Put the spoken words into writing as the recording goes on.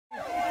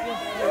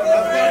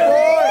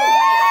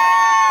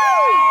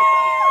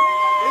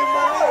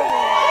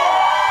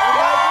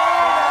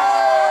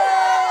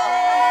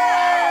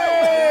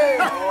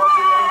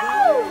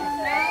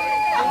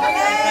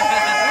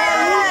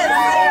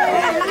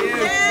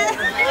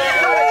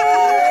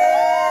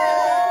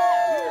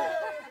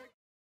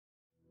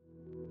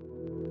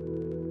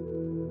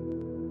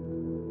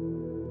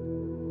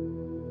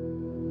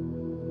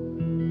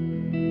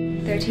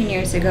13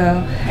 years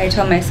ago, I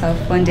told myself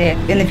one day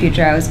in the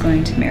future I was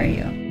going to marry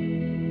you.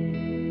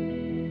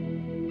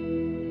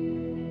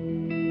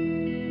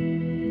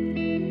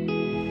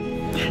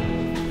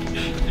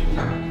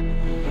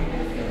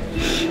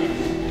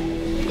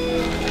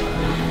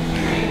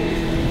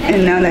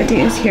 And now that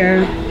day is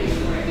here,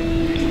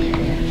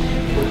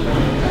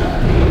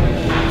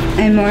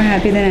 I'm more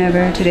happy than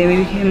ever. Today we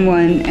became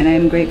one, and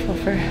I'm grateful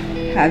for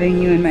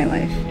having you in my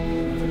life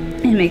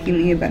and making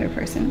me a better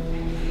person.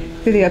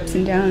 Through the ups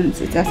and downs,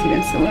 it's us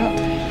against the world.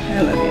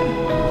 I love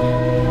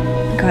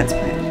you. God's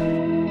plan.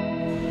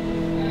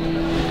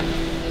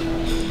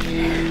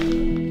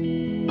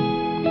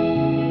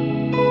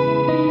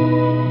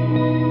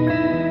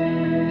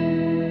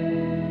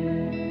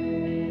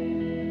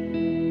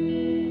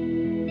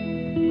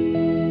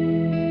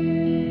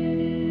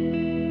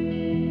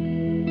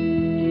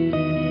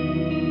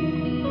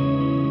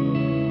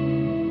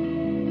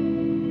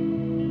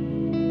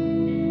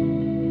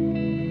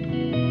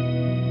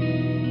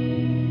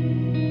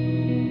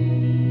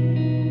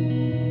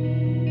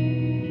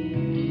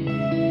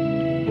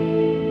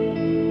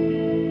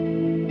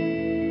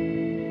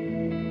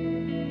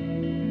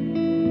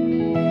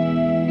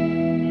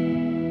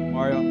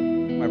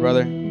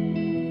 Brother,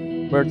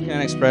 words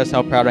can't express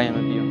how proud I am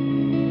of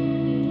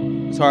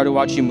you. It's hard to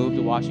watch you move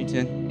to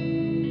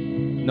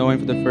Washington, knowing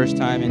for the first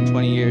time in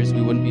 20 years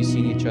we wouldn't be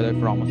seeing each other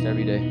for almost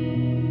every day.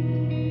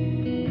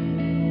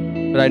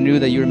 But I knew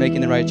that you were making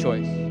the right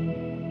choice.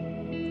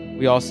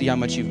 We all see how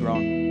much you've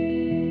grown.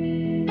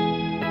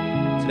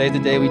 Today's the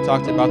day we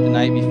talked about the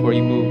night before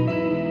you moved.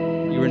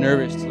 You were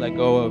nervous to let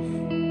go of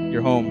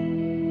your home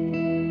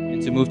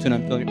and to move to an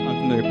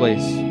unfamiliar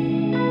place.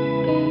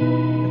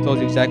 I told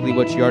you exactly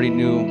what you already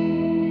knew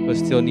but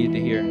still needed to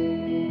hear.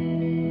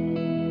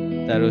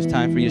 That it was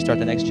time for you to start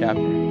the next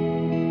chapter.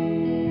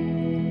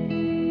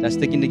 That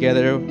sticking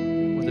together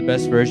was the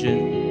best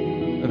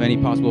version of any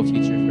possible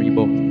future for you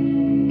both.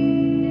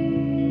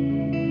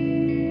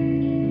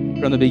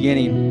 From the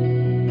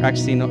beginning,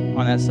 practicing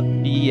on that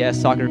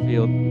BES soccer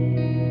field,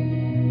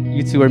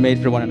 you two were made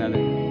for one another.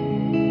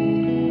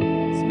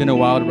 It's been a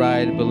wild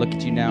ride, but look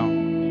at you now.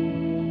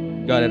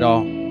 You got it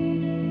all.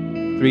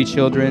 3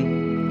 children,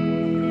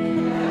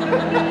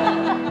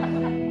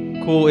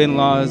 cool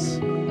in-laws,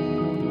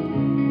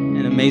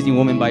 an amazing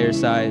woman by your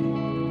side,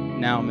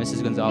 now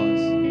Mrs.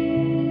 Gonzalez.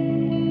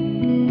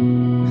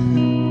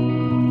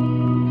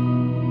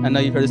 I know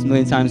you've heard this a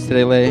million times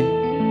today, Lei,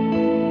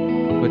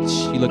 but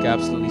you look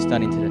absolutely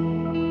stunning today.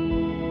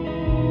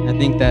 I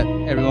think that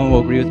everyone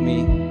will agree with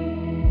me.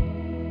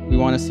 We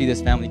want to see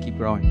this family keep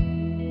growing.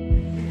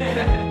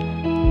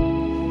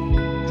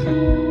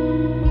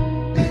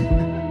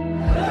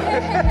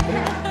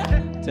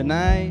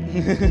 Tonight.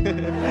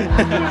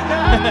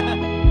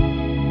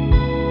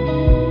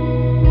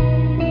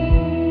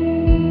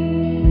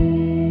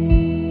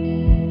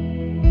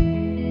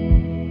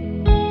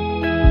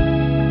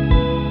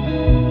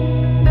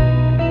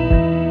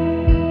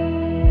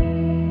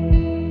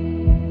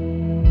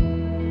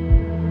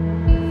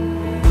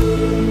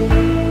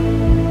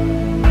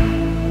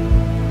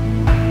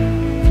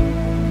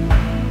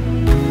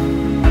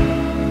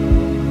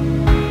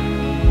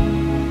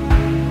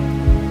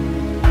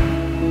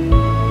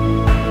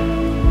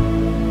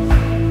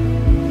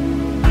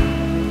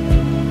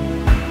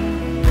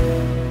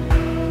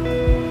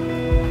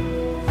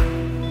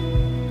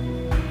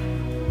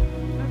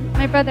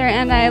 My brother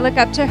and I look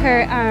up to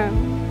her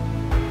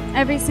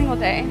every single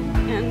day,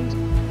 and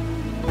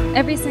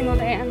every single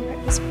day I'm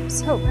just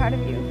so proud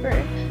of you for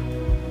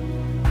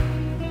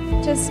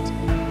just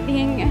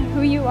being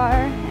who you are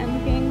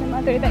and being the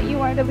mother that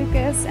you are to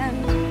Lucas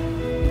and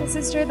the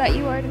sister that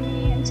you are to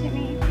me and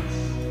Timmy.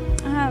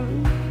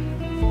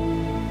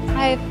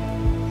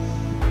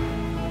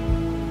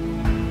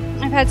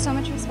 I've had so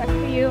much respect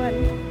for you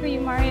and for you,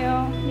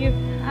 Mario.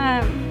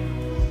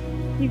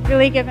 You've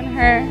really given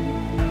her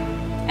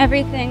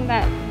everything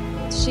that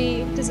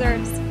she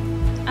deserves.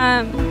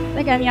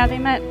 Again, yeah, they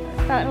met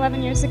about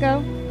 11 years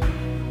ago,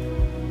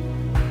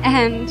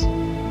 and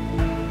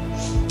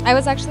I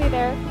was actually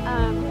there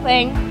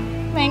playing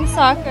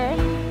soccer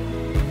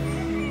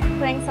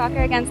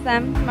against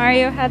them.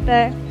 Mario had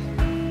the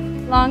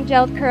long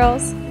gelled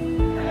curls,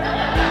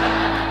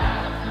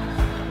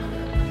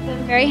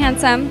 very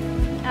handsome.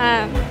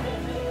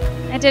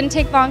 It didn't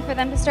take long for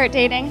them to start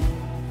dating,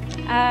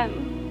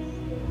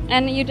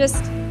 and you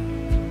just,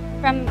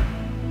 from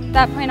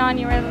that point on,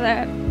 you were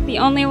the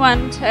only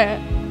one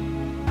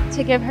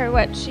to give her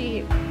what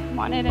she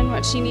wanted and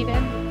what she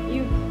needed.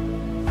 You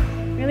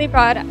really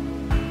brought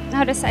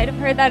out a side of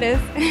her that is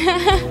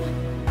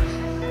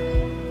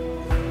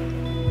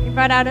you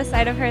brought out a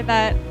side of her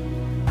that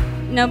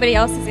nobody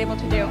else is able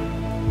to do.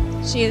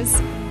 She's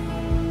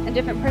a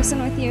different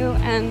person with you,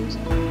 and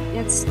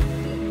it's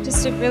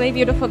just a really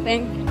beautiful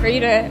thing for you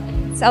to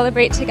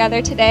celebrate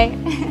together today.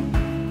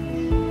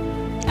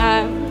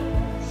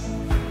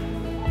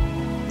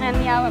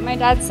 And yeah, what my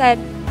dad said,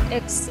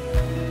 it's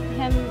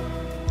him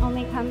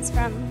only comes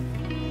from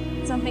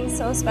something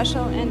so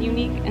special and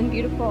unique and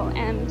beautiful,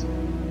 and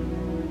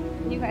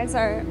You guys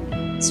are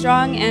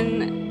strong,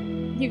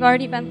 and you've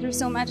already been through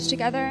so much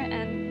together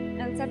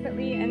and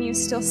separately, and you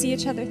still see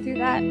each other through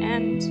that.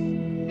 And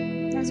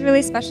it was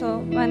really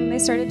special when they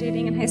started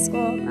dating in high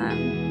school,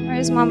 where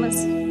his mom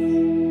was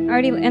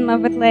already in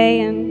love with Lei,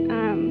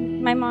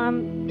 and my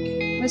mom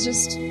was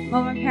just,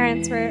 well, my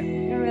parents were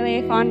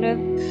really fond of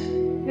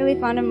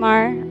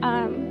Mar.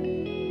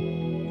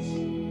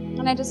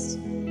 And I just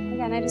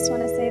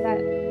want to say that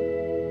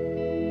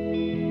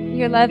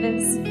your love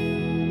is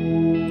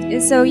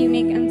so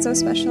unique and so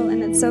special,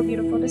 and it's so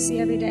beautiful to see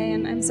every day.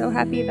 And I'm so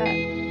happy that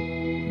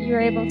you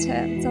were able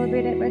to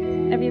celebrate it with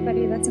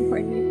everybody that's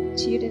important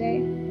to you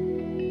today.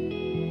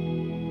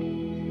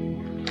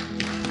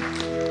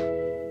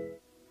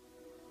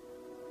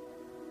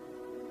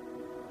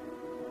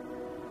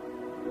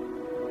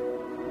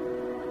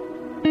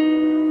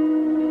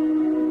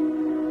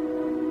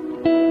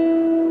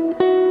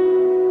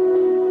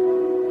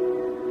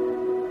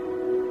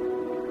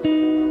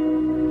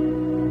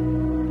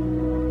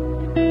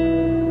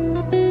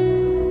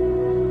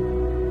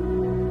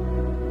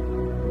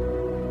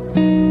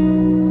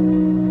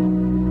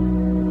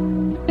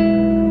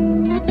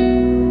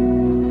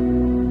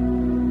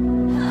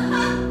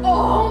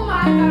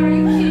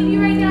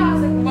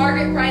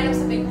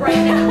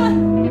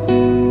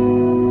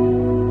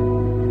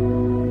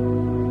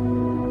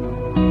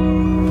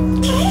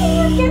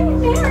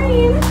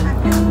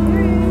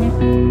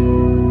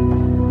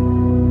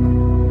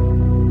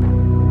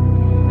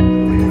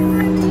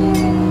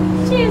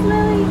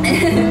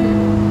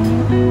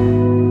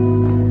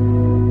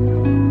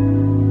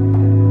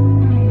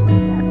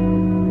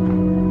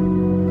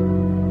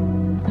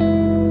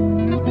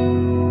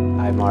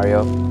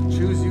 Mario.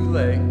 Choose you,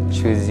 Lei.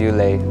 Choose you,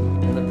 Lei.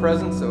 In the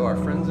presence of our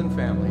friends and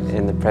family.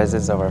 In the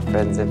presence of our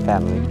friends and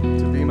family.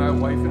 To be my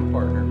wife and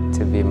partner.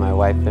 To be my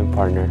wife and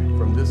partner.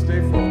 From this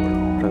day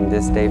forward. From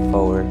this day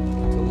forward.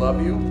 To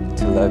love you.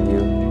 To love you.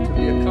 To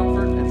be a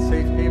comfort and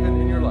safe haven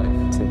in your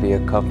life. To be a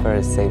comfort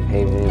and safe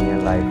haven in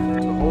your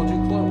life. To hold you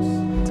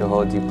close. To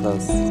hold you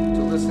close.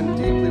 To listen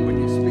deeply when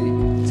you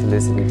speak. To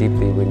listen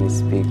deeply when you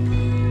speak.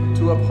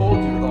 To uphold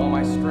you with all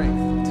my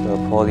strength. To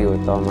uphold you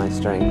with all my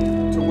strength.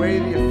 To weigh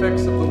the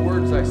effects of the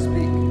words I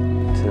speak.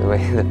 To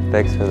weigh the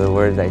effects of the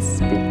words I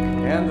speak.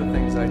 And the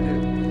things I do.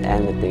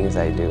 And the things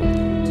I do.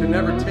 To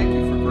never take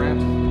you for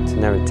granted. To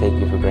never take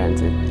you for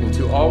granted. And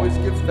to always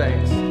give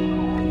thanks.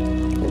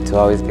 And to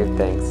always give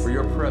thanks. For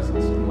your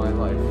presence in my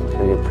life.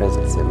 For your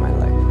presence in my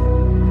life.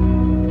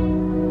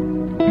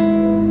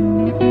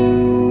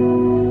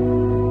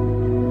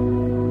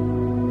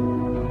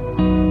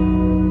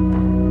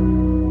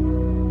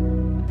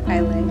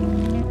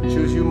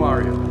 Choose you,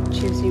 Mario.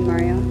 Choose you,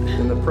 Mario.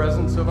 In the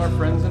presence of our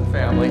friends and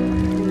family.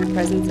 In the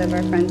presence of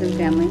our friends and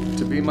family.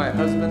 To be my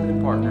husband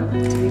and partner.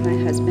 To be my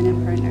husband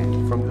and partner.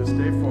 From this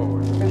day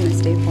forward. From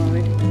this day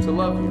forward. To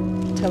love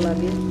you. To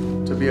love you.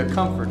 To be a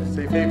comfort and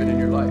safe haven in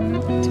your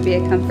life. To be a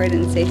comfort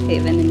and safe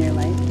haven in your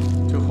life.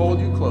 To hold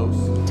you close.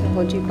 To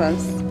hold you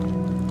close.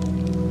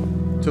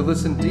 To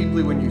listen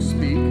deeply when you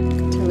speak.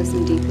 To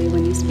listen deeply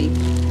when you speak.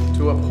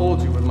 To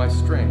uphold you with my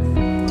strength.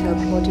 To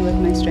uphold you with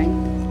my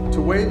strength.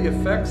 To weigh the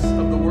effects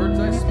of the words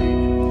I speak.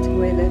 To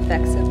weigh the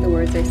effects of the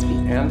words I speak.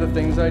 And the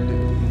things I do.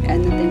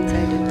 And the things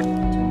I do.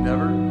 To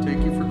never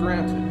take you for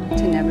granted.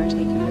 To never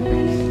take you for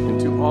granted. And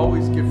to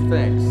always give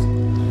thanks.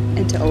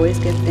 And to always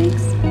give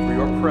thanks. For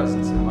your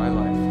presence in my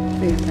life.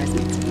 For your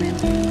presence in my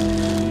life.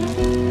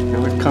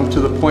 And we've come to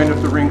the point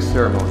of the ring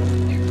ceremony.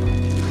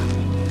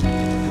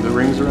 The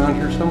ring's around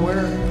here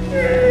somewhere?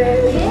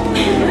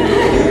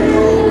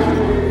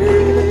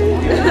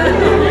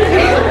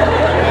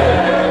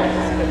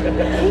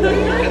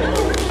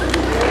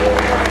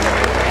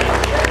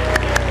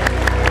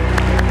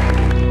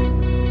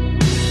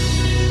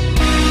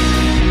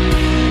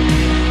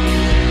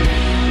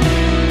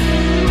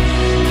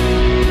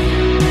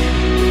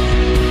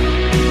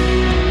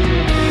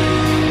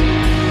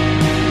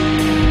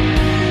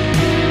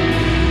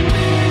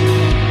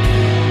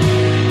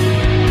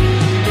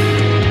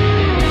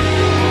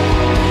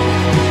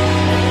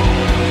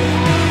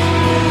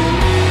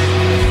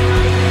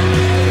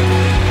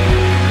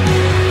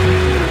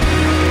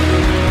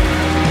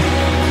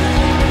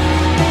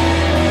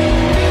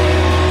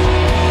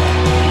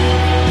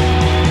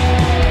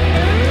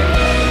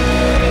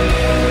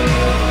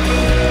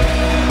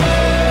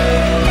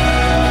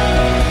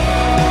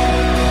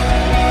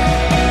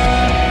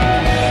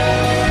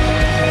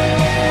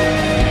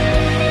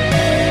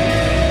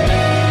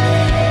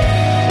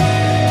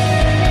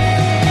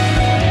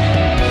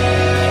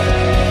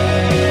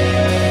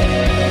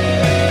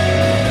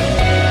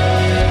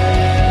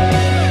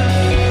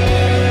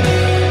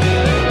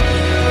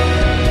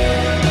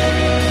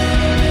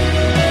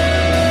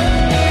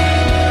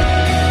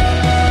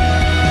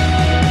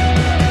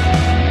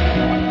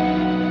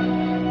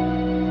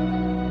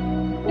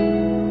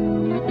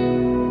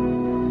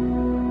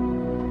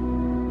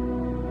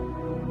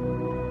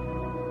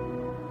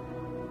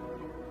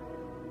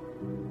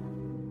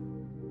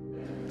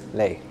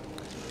 Lei.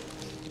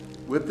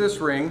 With this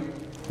ring.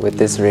 With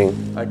this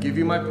ring, I give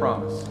you my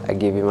promise I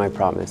give you my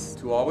promise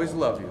to always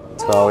love you,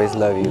 to always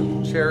love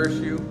you, cherish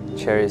you,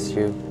 cherish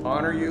you,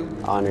 honor you,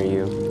 comfort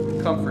you,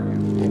 and comfort you.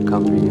 and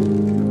comfort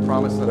you. I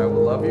promise that I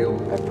will love you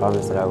I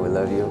promise that I will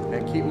love you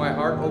and keep my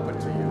heart open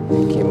to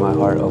you and keep my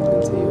heart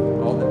open to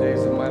you all the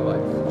days of my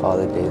life. all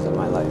the days of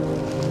my life.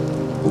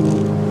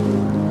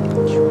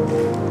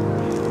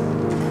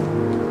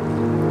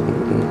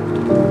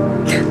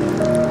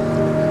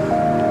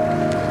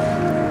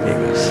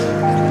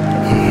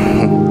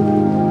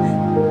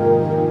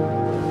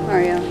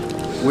 Mario,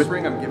 With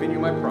ring, I'm giving you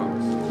my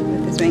promise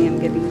with this ring I'm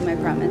giving you my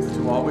promise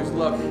to always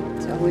love you,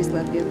 to always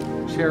love you,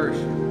 cherish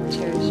you,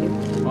 cherish you,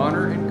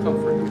 honor and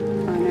comfort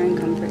you. honor and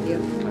comfort you.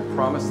 I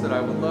promise that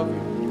I will love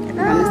you I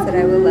promise that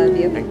I will love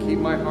you and keep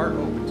my heart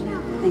open to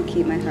you and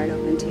keep my heart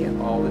open to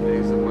you all the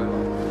days of my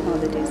life. all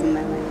the days of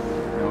my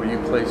life. Now you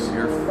place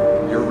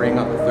your ring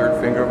on the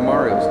third finger of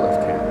Mario's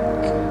left hand.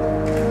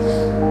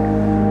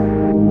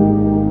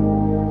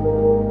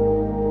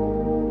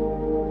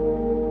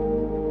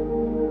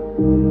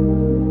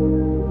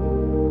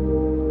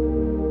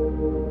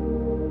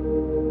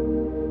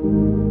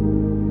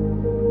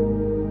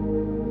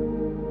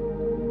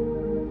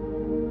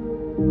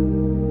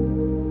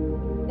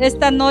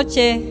 Esta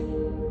noche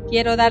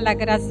quiero dar las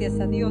gracias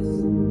a Dios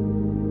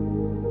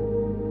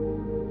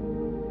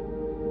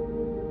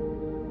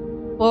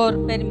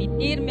por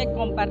permitirme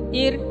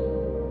compartir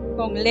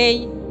con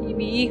Lei y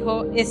mi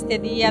hijo este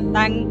día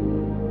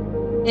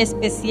tan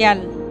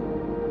especial.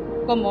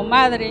 Como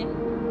madre,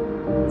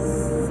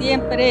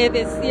 siempre he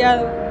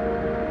deseado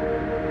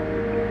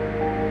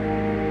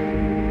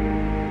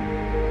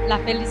la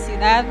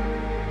felicidad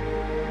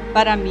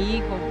para mi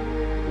hijo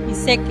y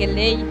sé que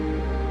Lei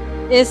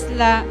es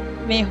la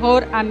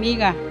mejor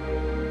amiga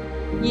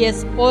y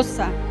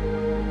esposa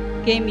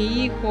que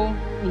mi hijo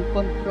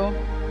encontró.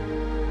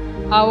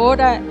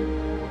 Ahora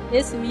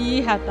es mi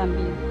hija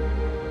también.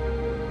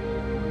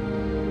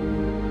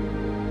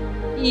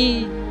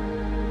 Y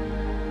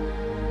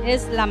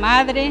es la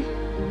madre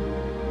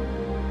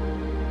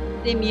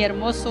de mi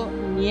hermoso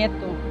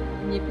nieto,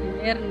 mi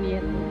primer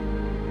nieto.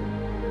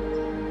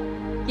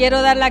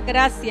 Quiero dar las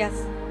gracias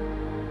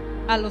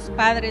a los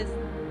padres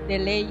de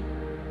Lei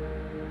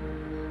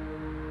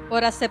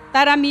por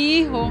aceptar a mi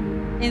hijo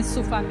en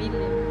su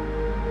familia,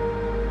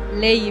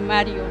 Lei y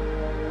Mario.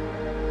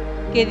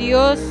 Que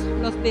Dios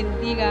los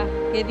bendiga,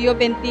 que Dios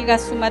bendiga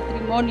su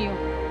matrimonio,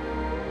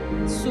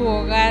 su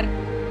hogar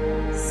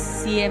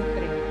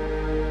siempre.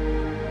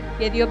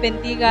 Que Dios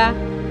bendiga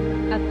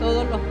a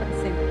todos los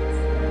presentes.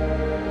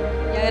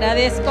 Y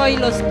agradezco y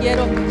los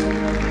quiero mucho.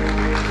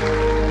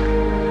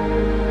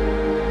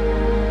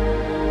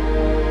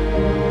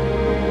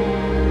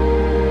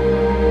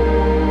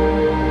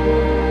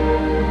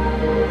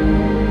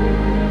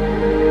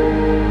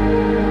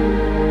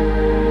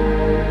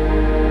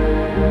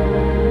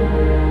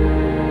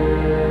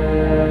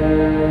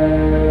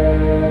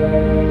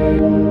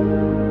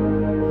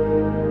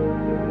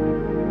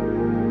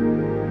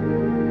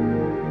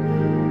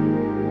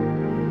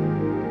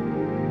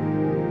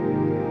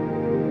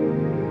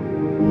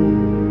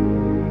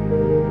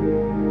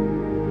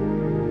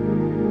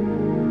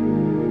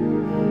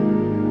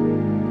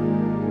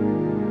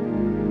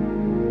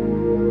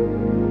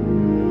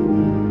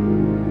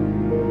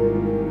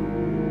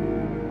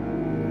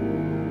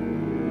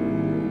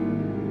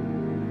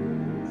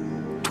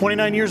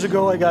 Years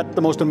ago, I got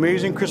the most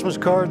amazing Christmas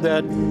card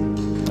that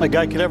a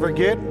guy could ever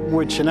get,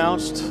 which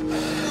announced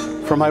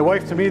from my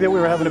wife to me that we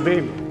were having a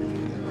baby.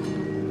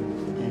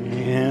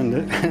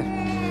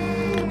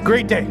 And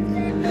great day.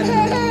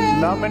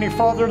 Not many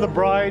father of the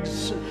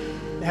brides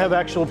have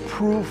actual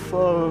proof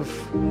of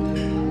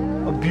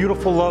a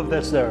beautiful love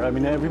that's there. I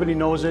mean, everybody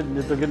knows it,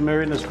 that they're getting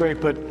married and it's great,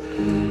 but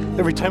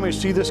every time I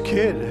see this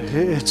kid,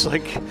 it's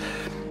like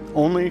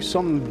only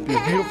something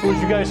as beautiful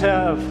as you guys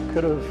have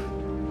could have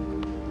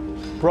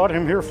brought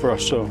him here for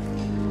us, so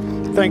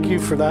thank you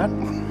for that.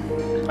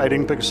 I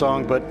didn't pick a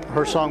song, but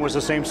her song was the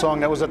same song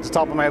that was at the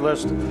top of my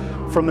list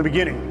from the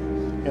beginning,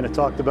 and it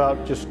talked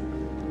about just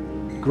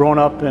growing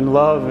up in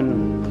love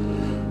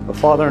and a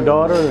father and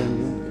daughter,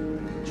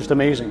 and just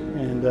amazing,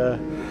 and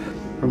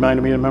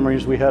reminded me of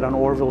memories we had on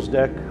Orville's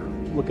deck,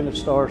 looking at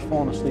stars,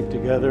 falling asleep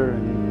together,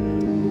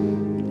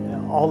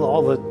 and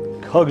all the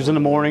hugs in the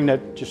morning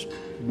that just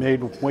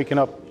made waking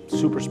up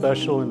super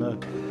special,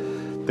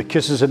 and the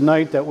kisses at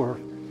night that were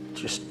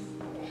just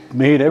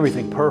made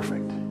everything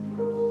perfect.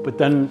 But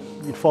then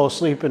you'd fall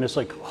asleep and it's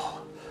like,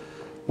 oh,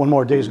 one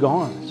more day's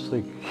gone. It's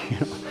like, you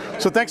know.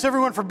 So thanks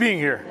everyone for being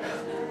here.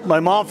 My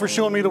mom for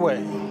showing me the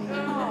way.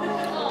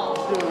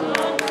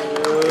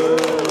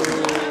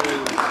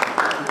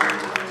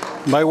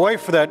 My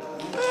wife for that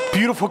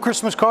beautiful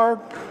Christmas card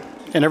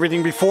and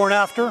everything before and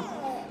after.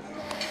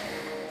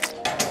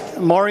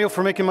 Mario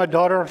for making my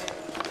daughter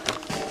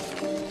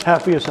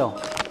happy as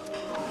hell.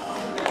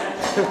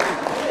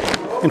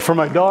 And for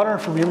my daughter,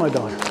 for being my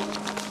daughter.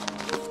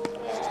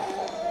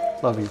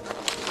 Love you.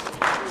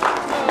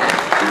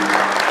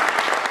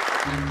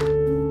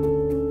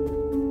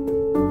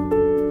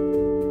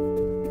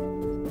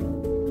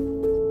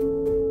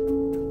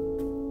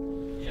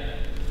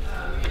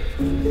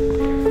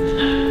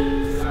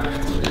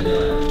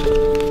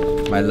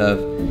 My love,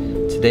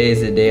 today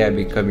is the day I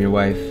become your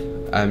wife.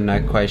 I'm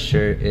not quite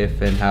sure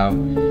if and how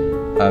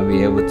I'll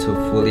be able to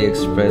fully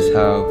express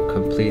how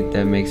complete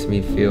that makes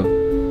me feel.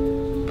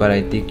 But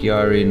I think you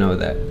already know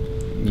that.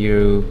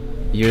 You're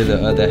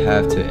the other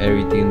half to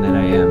everything that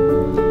I am.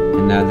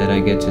 And now that I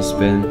get to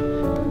spend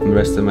the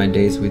rest of my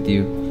days with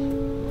you,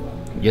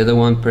 you're the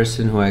one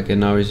person who I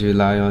can always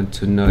rely on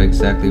to know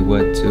exactly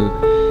what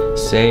to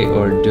say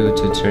or do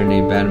to turn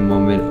a bad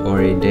moment or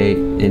a day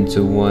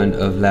into one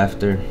of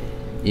laughter,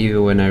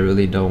 even when I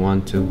really don't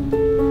want to.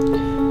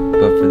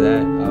 But for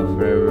that, I'll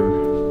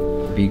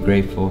forever be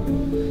grateful.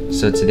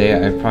 So today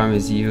I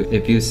promise you a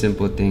few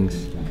simple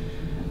things.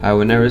 I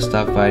will never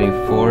stop fighting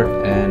for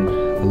and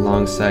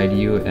alongside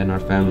you and our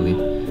family.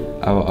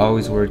 I will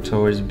always work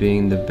towards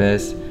being the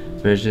best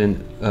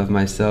version of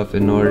myself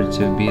in order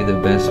to be the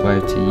best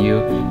wife to you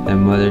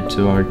and mother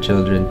to our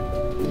children.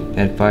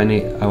 And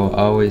finally, I will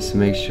always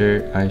make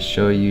sure I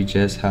show you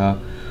just how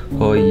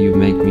whole you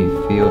make me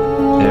feel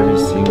every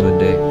single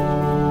day.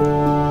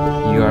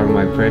 You are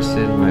my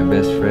person, my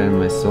best friend,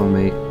 my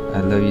soulmate. I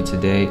love you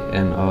today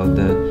and all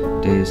the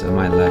days of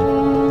my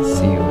life.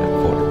 See you at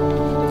 4.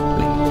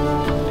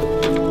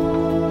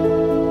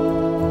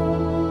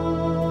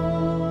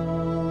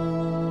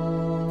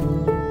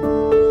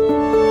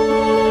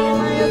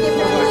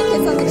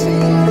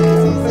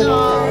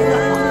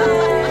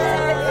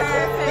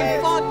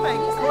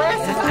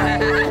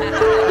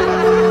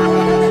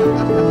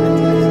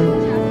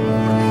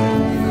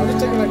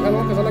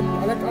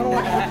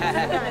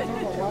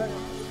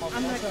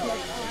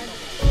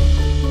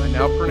 I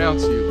now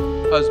pronounce you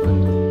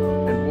husband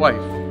and wife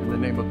in the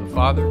name of the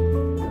Father,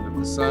 and of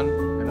the Son,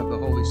 and of the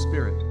Holy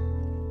Spirit.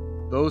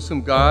 Those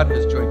whom God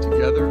has joined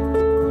together,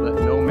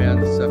 let no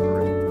man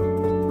separate.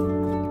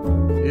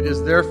 It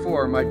is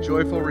therefore my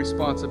joyful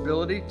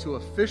responsibility to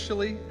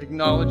officially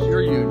acknowledge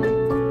your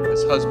union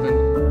as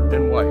husband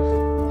and wife.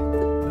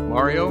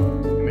 Mario,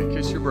 you may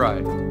kiss your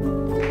bride.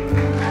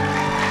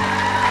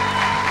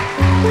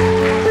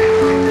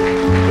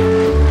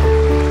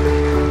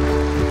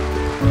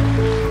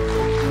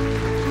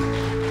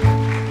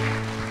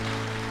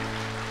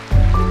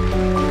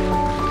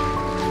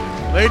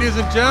 Ladies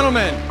and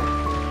gentlemen,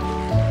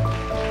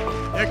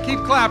 keep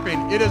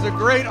clapping. It is a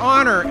great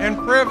honor and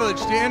privilege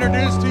to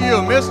introduce to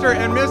you Mr.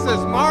 and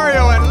Mrs.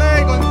 Mario and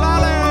Lev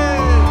Gonzalez.